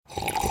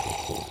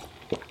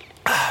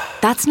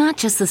That's not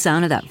just the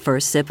sound of that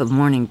first sip of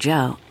Morning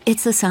Joe.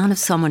 It's the sound of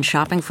someone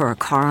shopping for a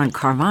car on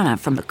Carvana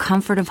from the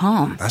comfort of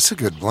home. That's a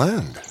good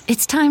blend.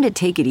 It's time to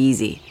take it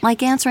easy,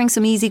 like answering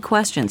some easy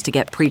questions to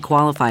get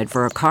pre-qualified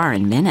for a car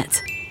in minutes.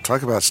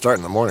 Talk about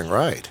starting the morning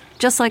right.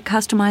 Just like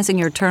customizing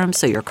your terms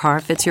so your car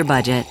fits your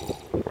budget.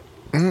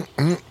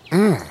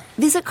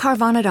 Visit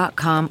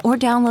Carvana.com or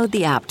download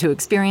the app to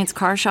experience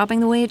car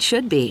shopping the way it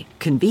should be.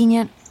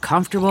 Convenient,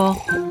 comfortable.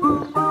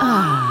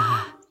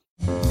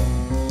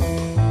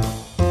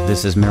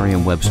 This is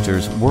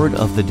Merriam-Webster's Word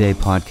of the Day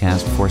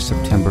podcast for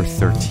September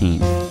 13th.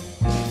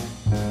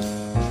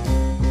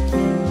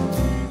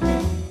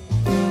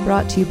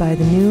 Brought to you by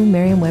the new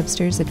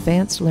Merriam-Webster's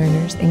Advanced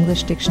Learners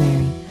English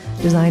Dictionary,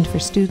 designed for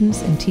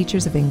students and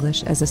teachers of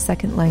English as a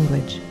second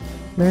language.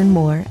 Learn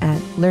more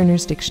at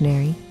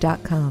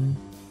learnersdictionary.com.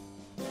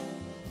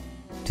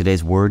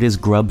 Today's word is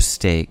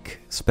grubstake,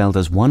 spelled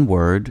as one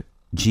word,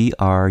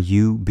 Grubstake.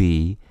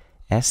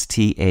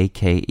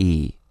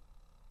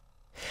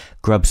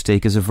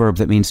 Grubstake is a verb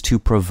that means to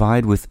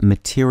provide with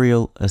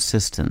material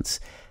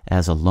assistance,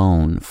 as a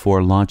loan,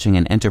 for launching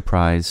an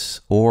enterprise,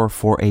 or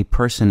for a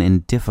person in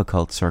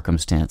difficult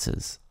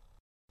circumstances.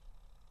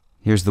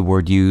 Here's the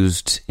word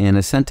used in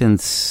a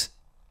sentence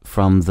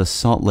from the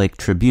Salt Lake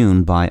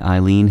Tribune by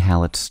Eileen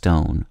Hallett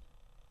Stone.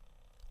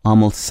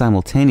 Almost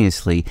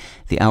simultaneously,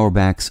 the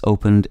Auerbachs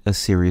opened a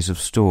series of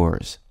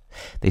stores.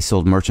 They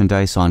sold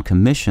merchandise on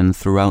commission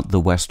throughout the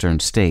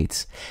western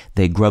states.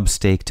 They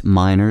grubstaked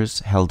miners,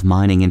 held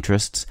mining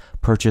interests,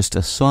 purchased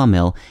a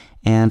sawmill,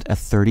 and a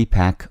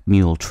 30-pack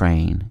mule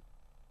train.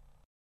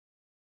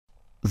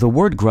 The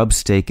word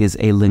grubstake is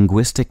a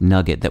linguistic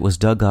nugget that was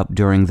dug up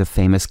during the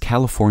famous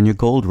California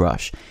Gold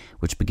Rush,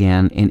 which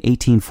began in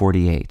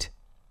 1848.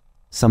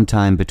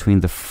 Sometime between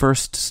the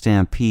first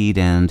stampede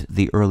and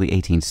the early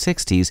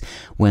 1860s,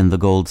 when the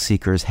gold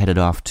seekers headed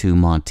off to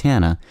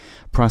Montana,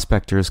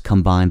 prospectors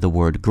combined the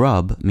word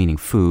grub, meaning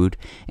food,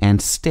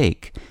 and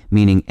stake,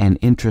 meaning an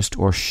interest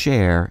or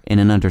share in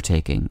an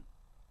undertaking.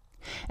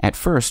 At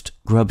first,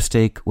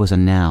 grubstake was a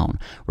noun,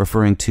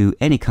 referring to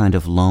any kind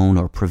of loan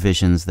or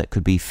provisions that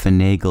could be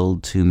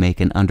finagled to make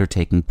an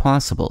undertaking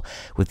possible,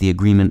 with the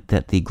agreement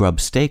that the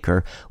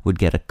grubstaker would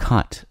get a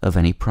cut of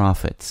any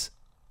profits.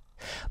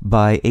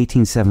 By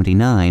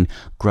 1879,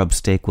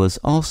 grubstake was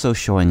also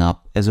showing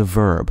up as a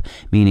verb,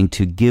 meaning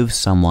to give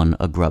someone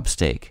a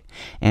grubstake.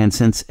 And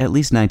since at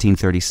least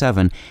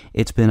 1937,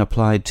 it's been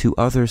applied to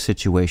other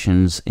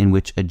situations in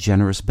which a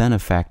generous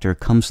benefactor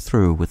comes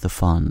through with the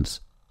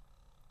funds.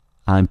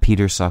 I'm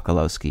Peter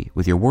Sokolowski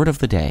with your Word of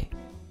the Day.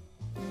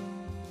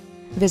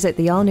 Visit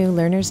the all-new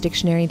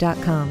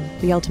learnersdictionary.com,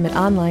 the ultimate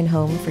online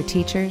home for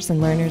teachers and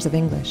learners of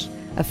English.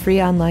 A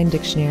free online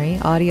dictionary,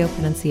 audio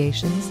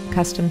pronunciations,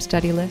 custom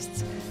study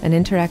lists, and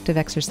interactive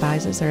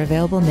exercises are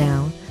available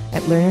now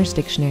at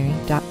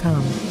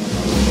learnersdictionary.com.